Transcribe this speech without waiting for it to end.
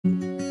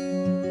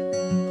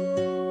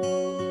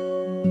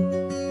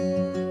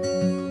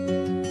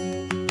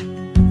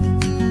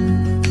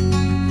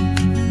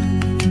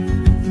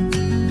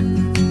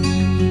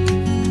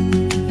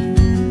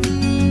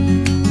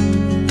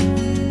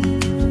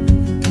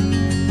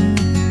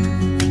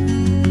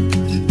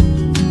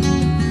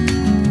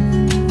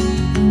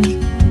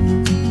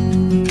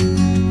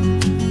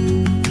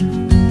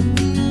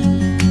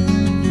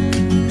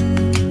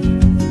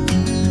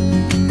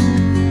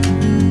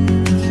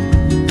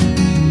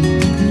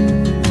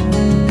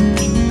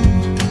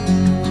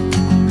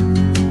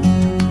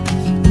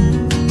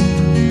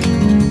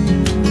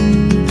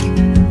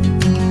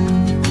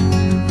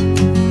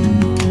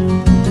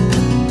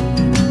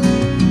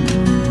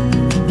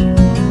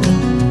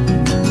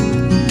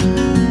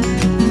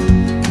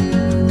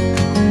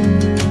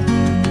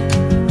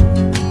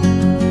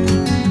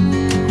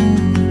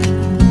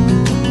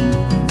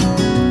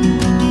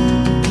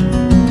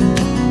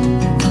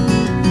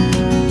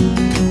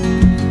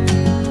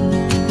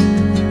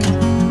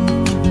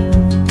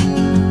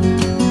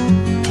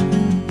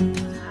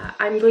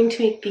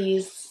to make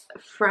these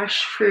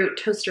fresh fruit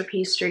toaster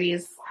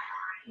pastries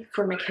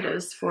for my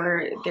kiddos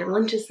for their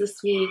lunches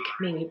this week,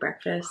 maybe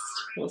breakfast,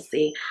 we'll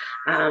see.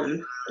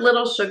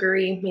 Little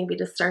sugary maybe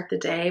to start the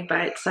day,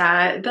 but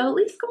they'll at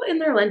least go in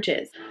their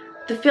lunches.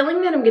 The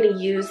filling that I'm going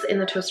to use in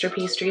the toaster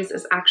pastries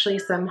is actually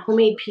some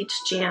homemade peach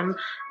jam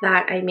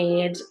that I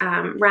made.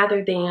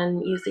 Rather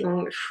than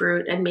using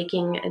fruit and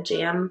making a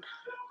jam,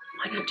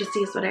 why not just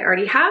use what I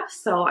already have?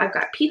 So I've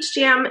got peach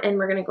jam and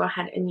we're gonna go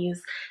ahead and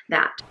use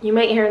that. You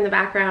might hear in the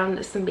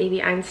background some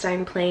baby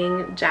Einstein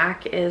playing.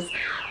 Jack is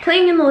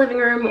playing in the living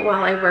room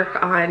while I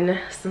work on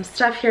some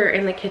stuff here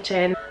in the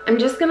kitchen. I'm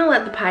just gonna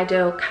let the pie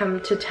dough come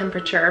to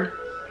temperature.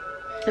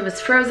 It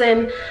was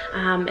frozen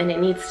and it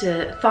needs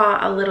to thaw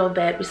a little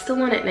bit. We still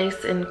want it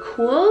nice and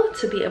cool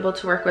to be able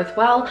to work with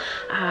well,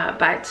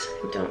 but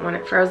don't want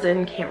it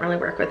frozen, can't really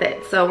work with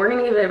it. So we're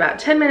gonna give it about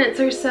 10 minutes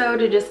or so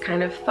to just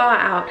kind of thaw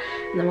out,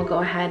 and then we'll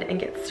go ahead and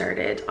get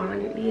started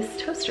on these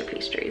toaster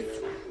pastries.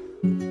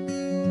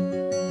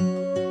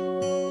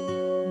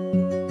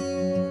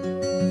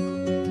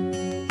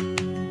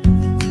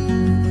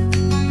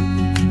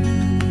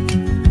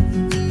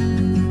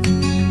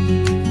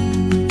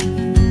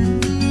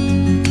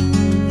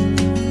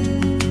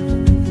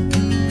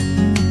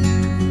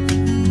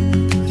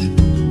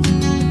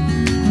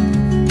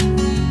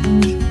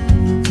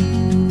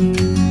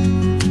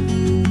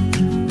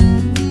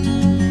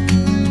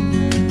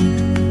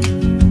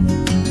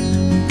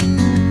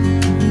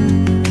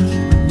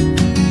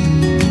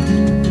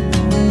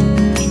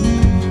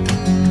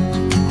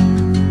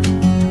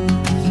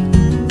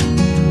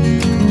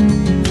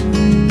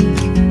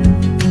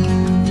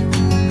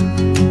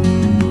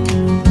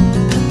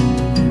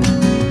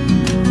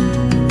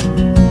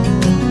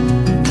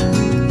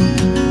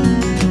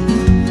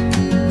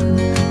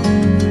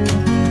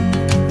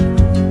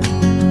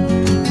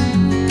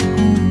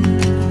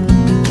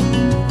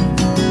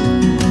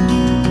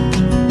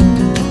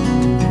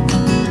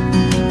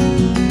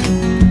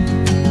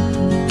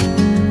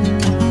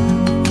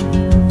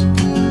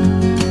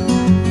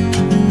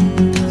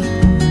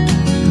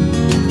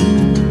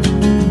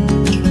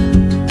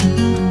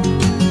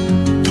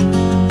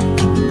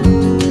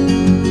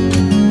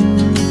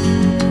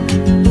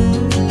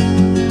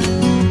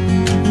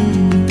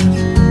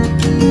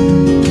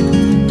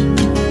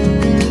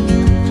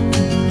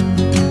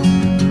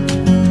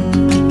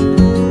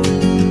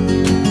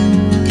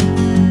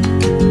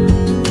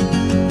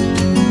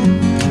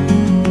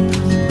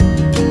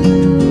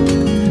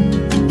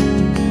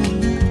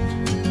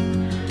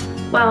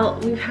 Well,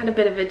 we've had a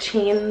bit of a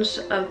change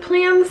of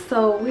plans,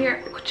 so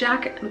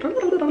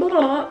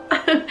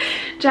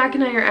Jack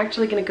and I are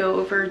actually gonna go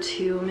over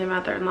to my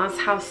mother-in-law's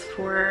house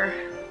for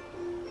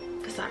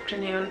this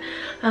afternoon.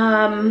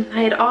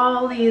 I had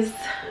all these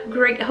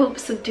great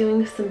hopes of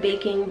doing some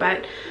baking,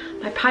 but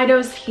my pie dough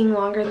is taking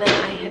longer than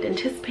I had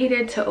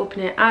anticipated to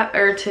open it up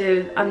or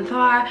to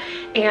unthaw,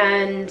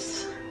 and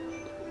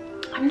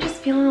I'm just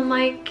feeling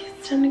like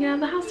it's time to get out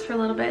of the house for a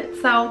little bit.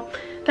 So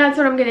that's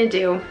what I'm gonna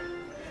do.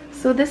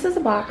 So this is a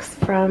box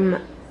from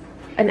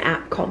an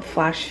app called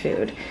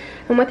FlashFood.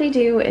 And what they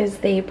do is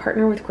they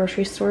partner with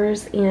grocery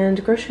stores,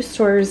 and grocery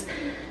stores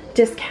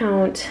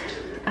discount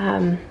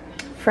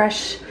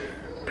fresh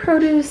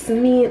produce,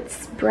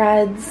 meats,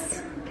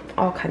 breads,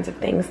 all kinds of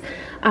things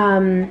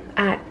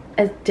at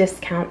a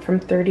discount from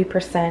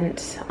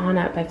 30% on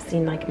up. I've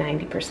seen like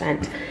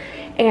 90%.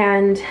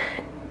 And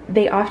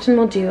they often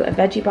will do a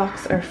veggie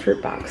box or a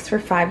fruit box for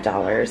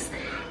 $5.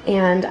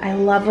 And I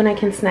love when I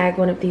can snag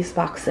one of these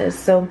boxes.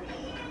 So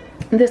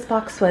this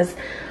box was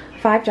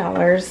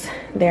 $5.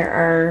 There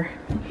are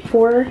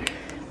 4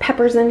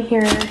 peppers in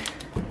here,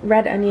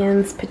 red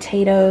onions,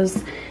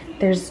 potatoes,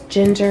 there's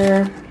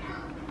ginger,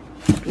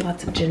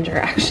 lots of ginger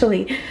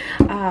actually,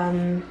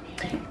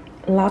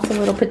 lots of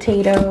little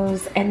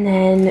potatoes, and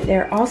then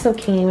there also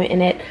came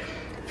in it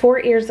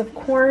 4 ears of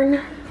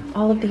corn,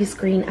 all of these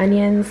green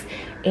onions,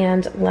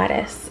 and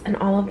lettuce, and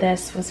all of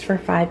this was for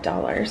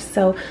 $5.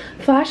 So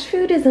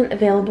FlashFood isn't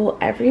available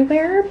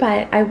everywhere,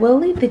 but I will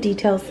leave the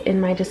details in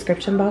my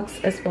description box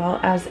as well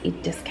as a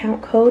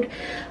discount code.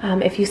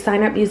 If you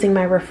sign up using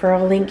my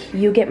referral link,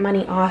 you get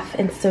money off,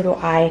 and so do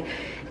I.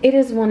 It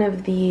is one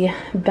of the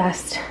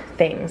best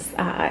things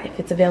if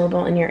it's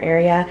available in your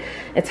area.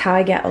 It's how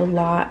I get a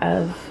lot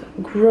of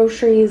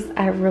groceries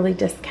at a really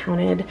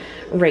discounted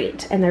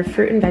rate, and their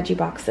fruit and veggie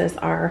boxes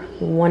are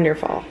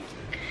wonderful.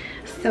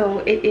 So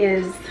it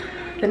is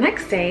the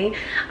next day,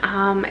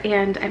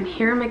 and I'm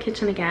here in my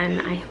kitchen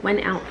again. I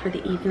went out for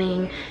the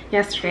evening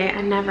yesterday.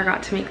 I never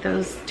got to make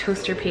those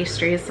toaster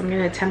pastries, so I'm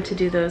gonna attempt to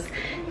do those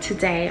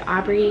today.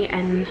 Aubrey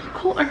and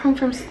Colt are home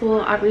from school.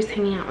 Aubrey's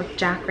hanging out with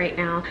Jack right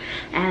now,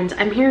 and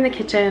I'm here in the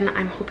kitchen.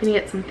 I'm hoping to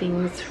get some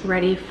things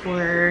ready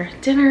for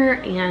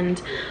dinner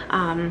and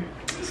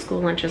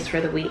school lunches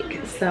for the week.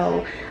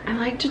 So I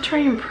like to try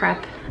and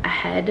prep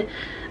ahead.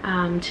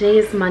 Today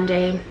is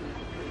Monday.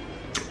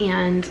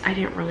 and I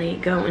didn't really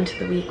go into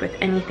the week with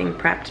anything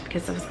prepped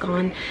because I was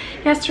gone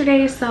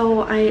yesterday.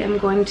 So I am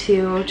going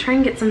to try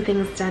and get some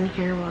things done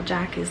here while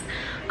Jack is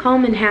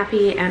calm and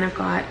happy, and I've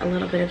got a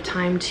little bit of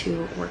time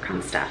to work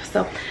on stuff.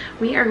 So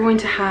we are going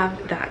to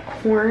have that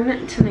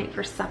corn tonight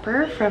for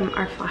supper from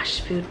our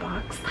FlashFood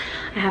box.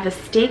 I have a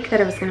steak that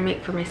I was gonna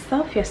make for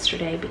myself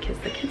yesterday because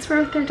the kids were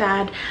with their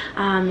dad,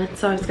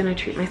 so I was gonna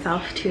treat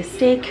myself to a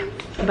steak,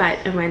 but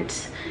I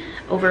went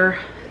over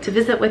to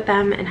visit with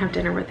them and have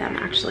dinner with them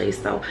actually.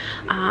 So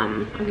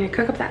I'm gonna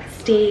cook up that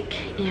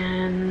steak,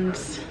 and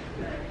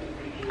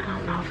I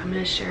don't know if I'm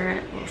gonna share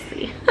it, we'll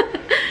see.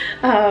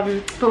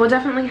 But we'll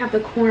definitely have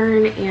the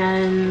corn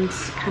and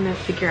kind of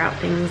figure out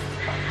things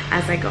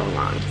as I go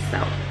along.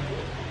 So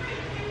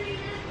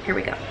here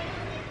we go.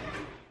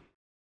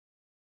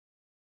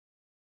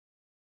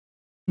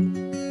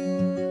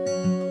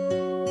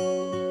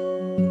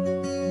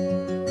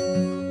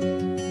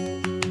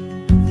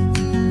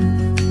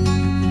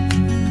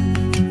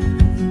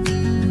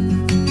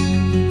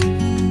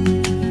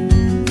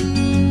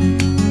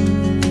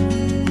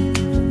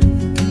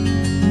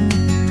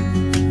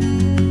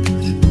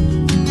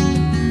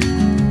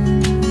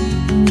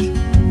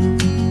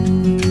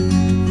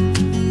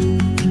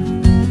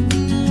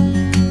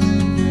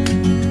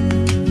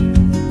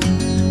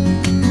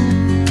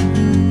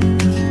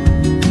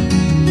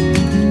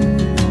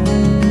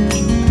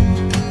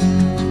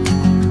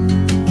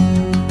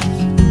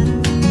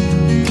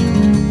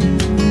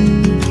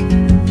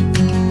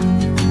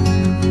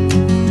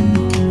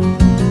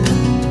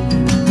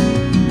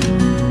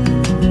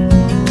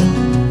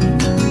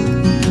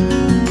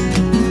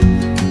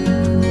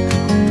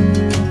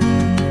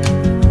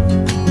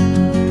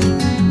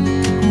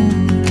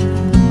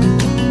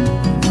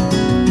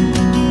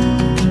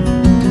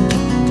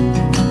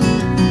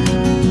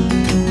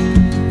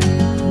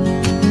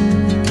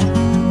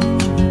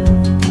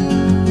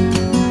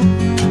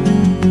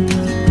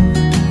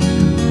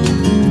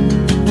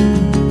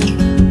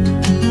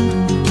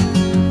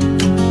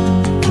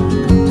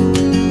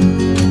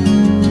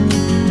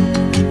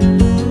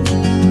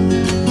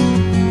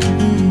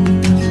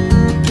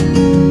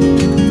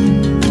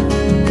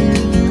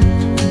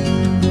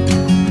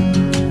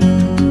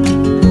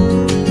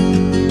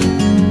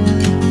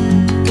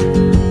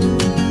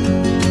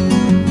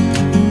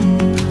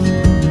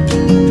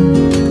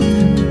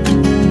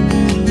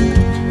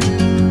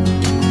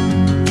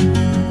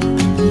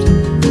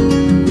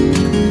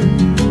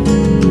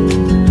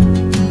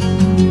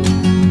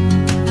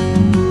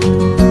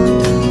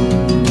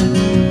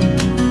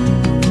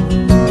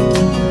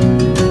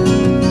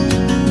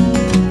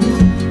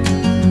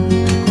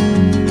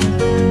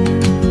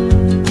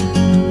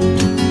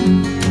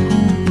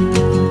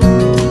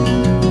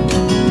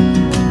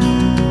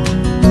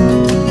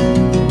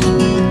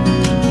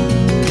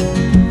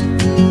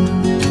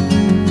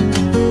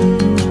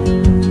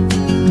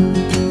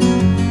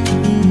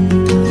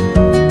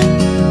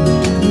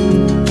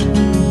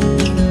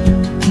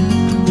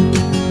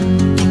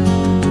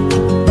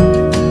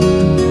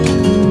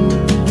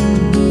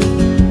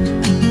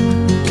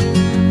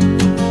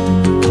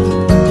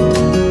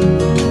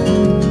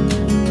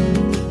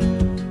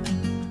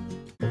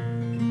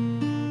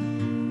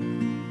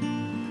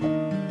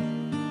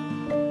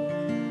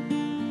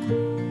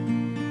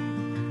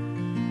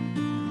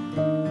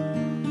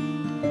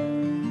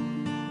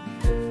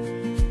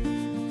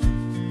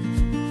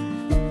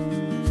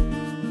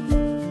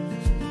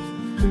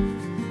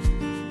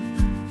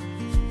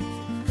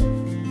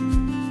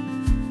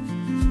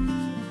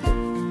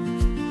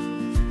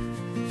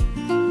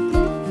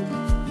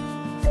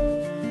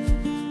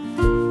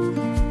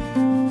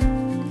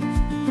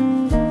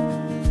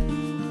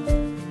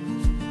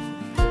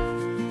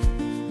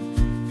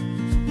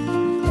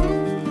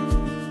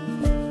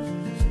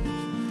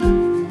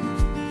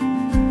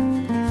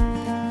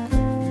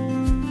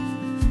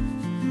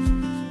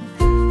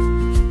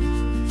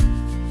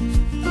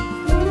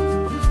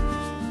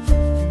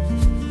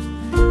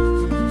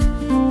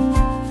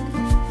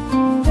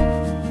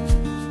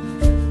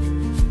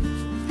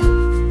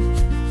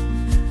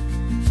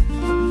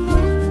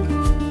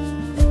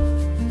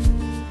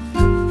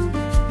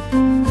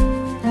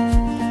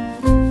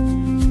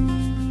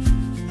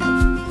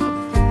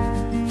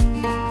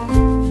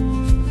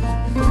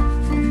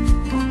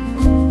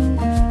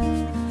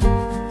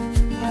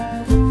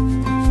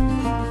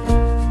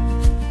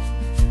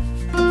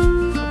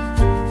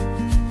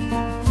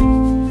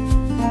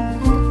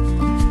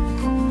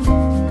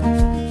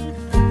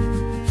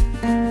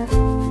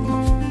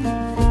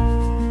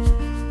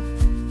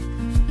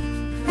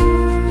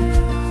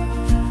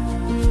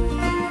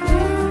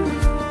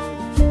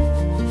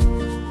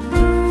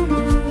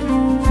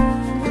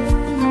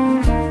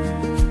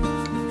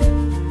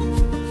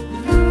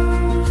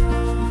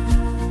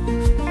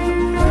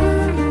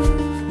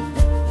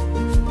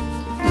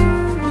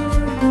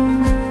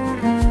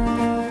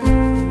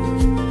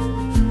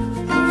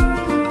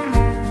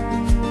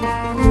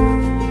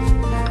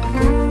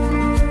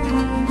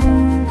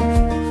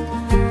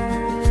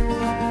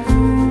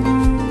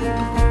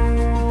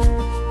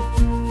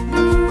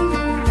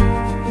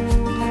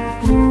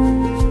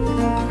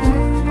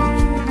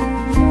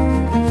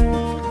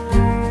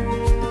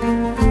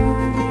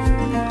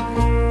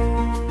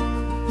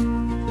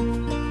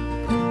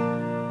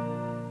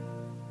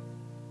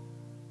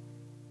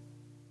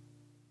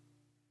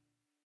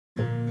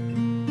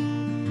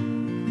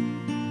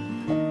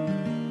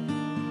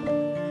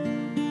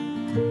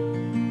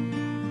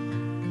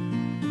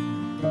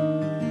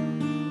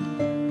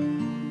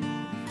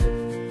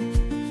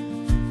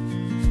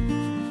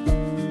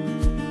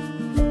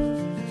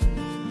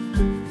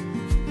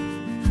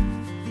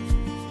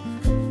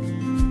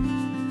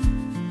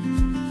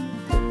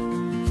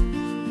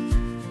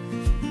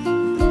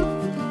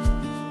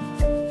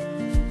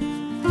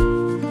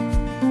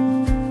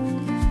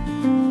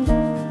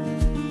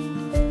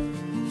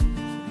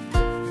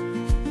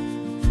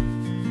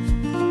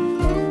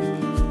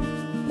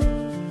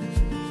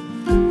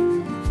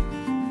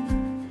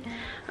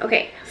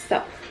 Okay,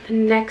 so the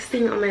next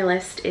thing on my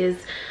list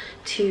is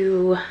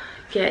to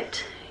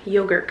get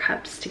yogurt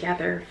cups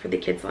together for the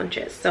kids'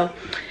 lunches. So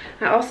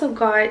I also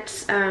got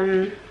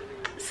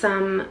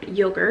some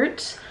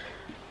yogurt,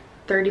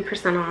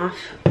 30% off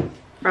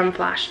from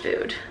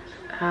FlashFood.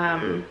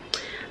 I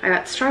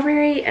got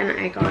strawberry and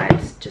I got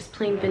just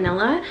plain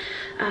vanilla.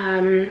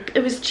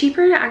 It was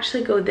cheaper to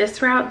actually go this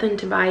route than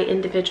to buy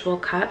individual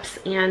cups,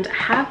 and I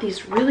have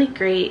these really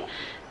great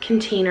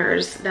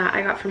containers that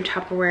I got from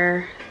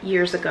Tupperware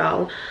years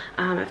ago.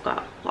 I've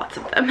got lots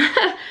of them.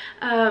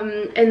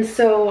 And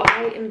so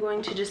I am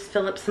going to just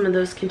fill up some of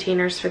those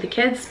containers for the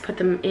kids, put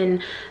them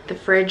in the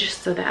fridge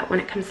so that when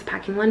it comes to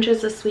packing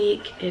lunches this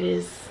week, it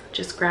is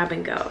just grab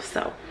and go.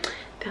 So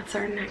that's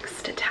our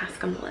next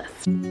task on the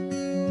list.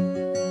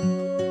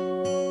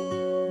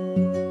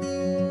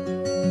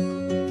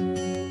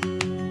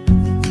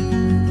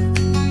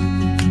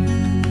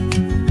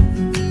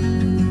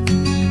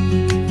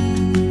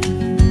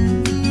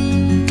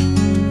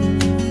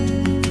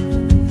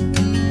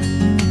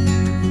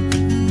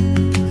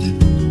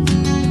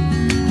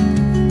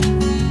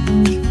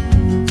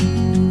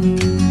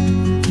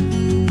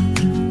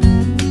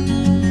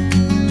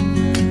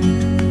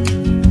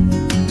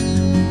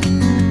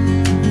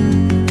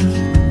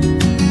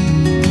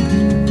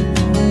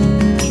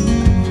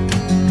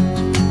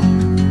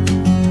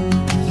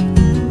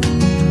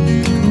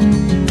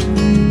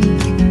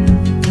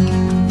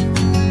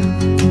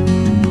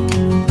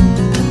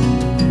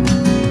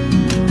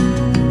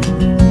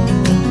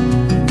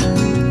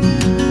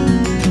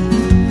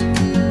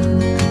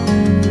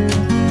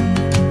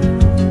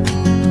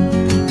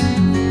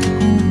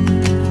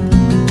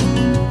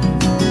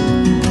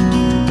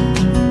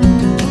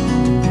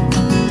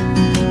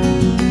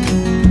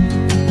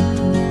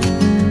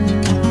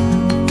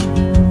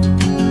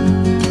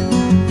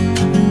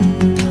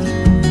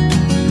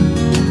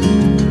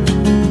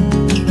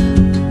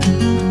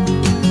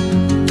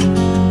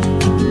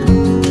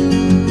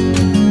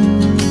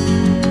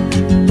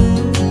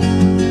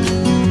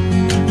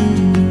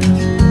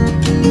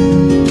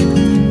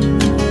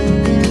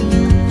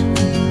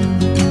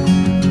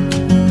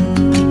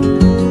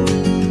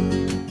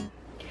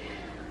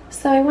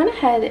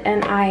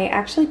 And I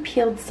actually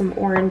peeled some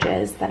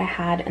oranges that I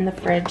had in the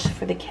fridge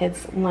for the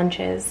kids'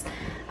 lunches.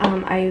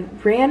 I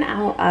ran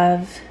out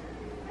of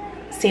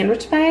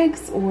sandwich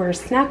bags or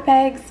snack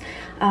bags,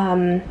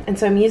 and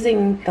so I'm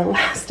using the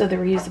last of the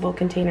reusable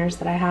containers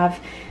that I have.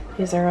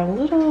 These are a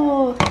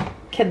little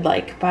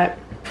kid-like, but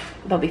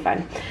they'll be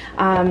fine.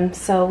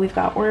 So we've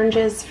got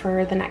oranges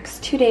for the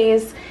next 2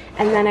 days,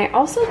 and then I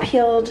also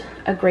peeled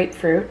a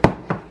grapefruit.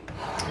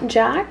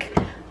 Jack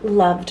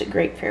loved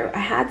grapefruit. I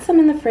had some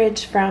in the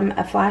fridge from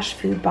a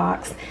FlashFood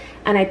box,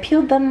 and I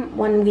peeled them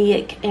 1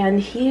 week and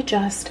he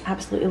just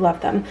absolutely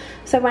loved them.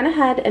 So I went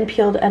ahead and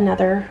peeled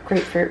another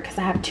grapefruit because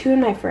I have 2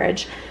 in my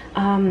fridge,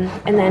 and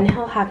then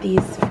he'll have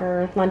these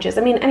for lunches.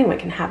 I mean, anyone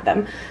can have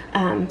them,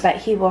 but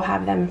he will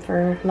have them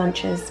for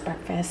lunches,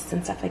 breakfasts,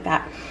 and stuff like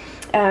that.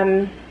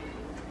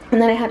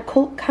 And then I had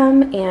Colt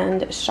come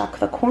and shuck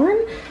the corn.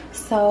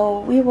 So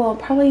we will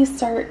probably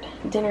start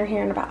dinner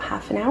here in about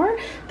half an hour.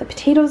 The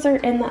potatoes are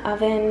in the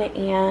oven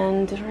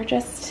and we're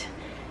just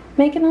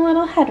making a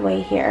little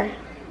headway here.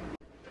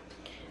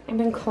 I've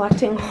been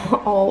collecting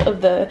all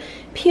of the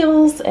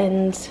peels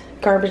and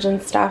garbage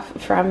and stuff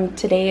from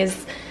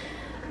today's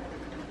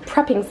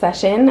prepping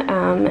session,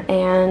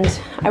 and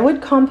I would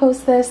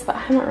compost this, but I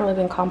haven't really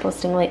been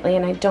composting lately,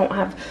 and I don't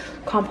have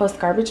compost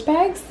garbage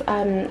bags.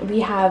 We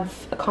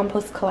have a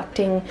compost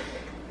collecting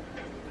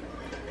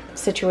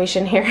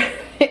situation here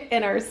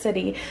in our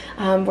city,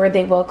 where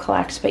they will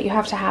collect, but you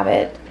have to have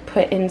it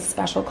put in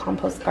special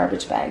compost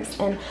garbage bags,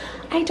 and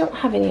I don't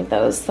have any of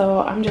those,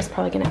 so I'm just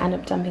probably going to end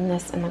up dumping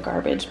this in the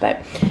garbage.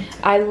 But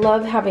I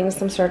love having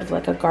some sort of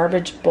like a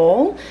garbage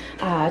bowl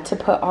to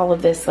put all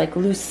of this like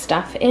loose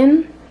stuff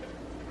in.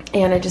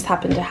 And I just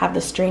happened to have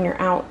the strainer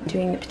out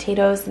doing the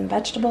potatoes and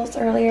vegetables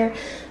earlier,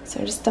 so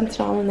I just dumped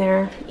it all in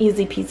there.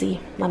 Easy peasy,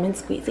 lemon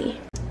squeezy.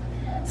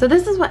 So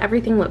this is what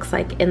everything looks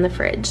like in the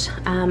fridge.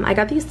 I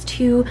got these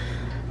 2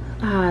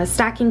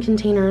 stacking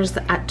containers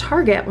at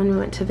Target when we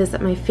went to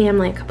visit my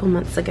family a couple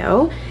months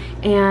ago,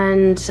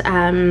 and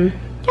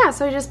yeah,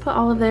 so I just put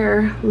all of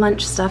their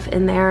lunch stuff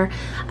in there,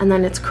 and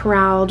then it's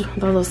corralled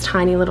with all those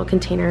tiny little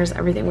containers.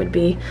 Everything would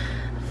be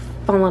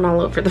falling all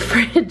over the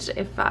fridge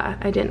if I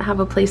didn't have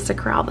a place to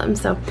corral them,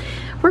 so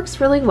works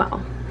really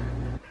well.